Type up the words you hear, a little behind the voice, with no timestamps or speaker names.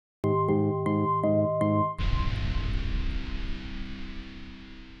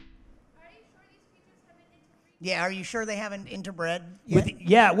Yeah, are you sure they haven't interbred yet?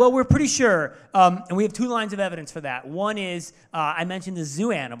 Yeah, well, we're pretty sure, and we have two lines of evidence for that. One is, I mentioned the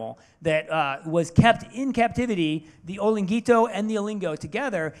zoo animal that was kept in captivity, the Olinguito and the olingo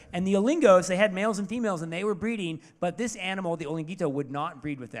together, and the olingos, they had males and females, and they were breeding, but this animal, the Olinguito, would not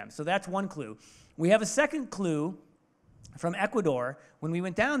breed with them. So that's one clue. We have a second clue from Ecuador. When we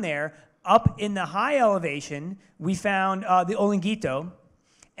went down there, up in the high elevation, we found the Olinguito,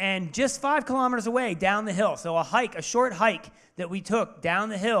 and just 5 kilometers away down the hill, so a short hike that we took down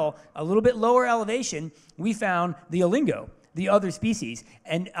the hill, a little bit lower elevation, we found the olingo, the other species.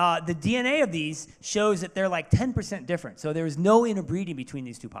 And the DNA of these shows that they're like 10% different. So there is no interbreeding between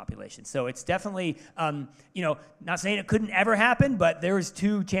these two populations. So it's definitely, not saying it couldn't ever happen, but there was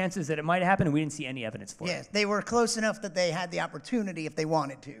 2 chances that it might happen, and we didn't see any evidence for it. Yes, they were close enough that they had the opportunity if they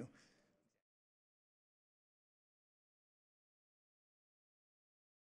wanted to.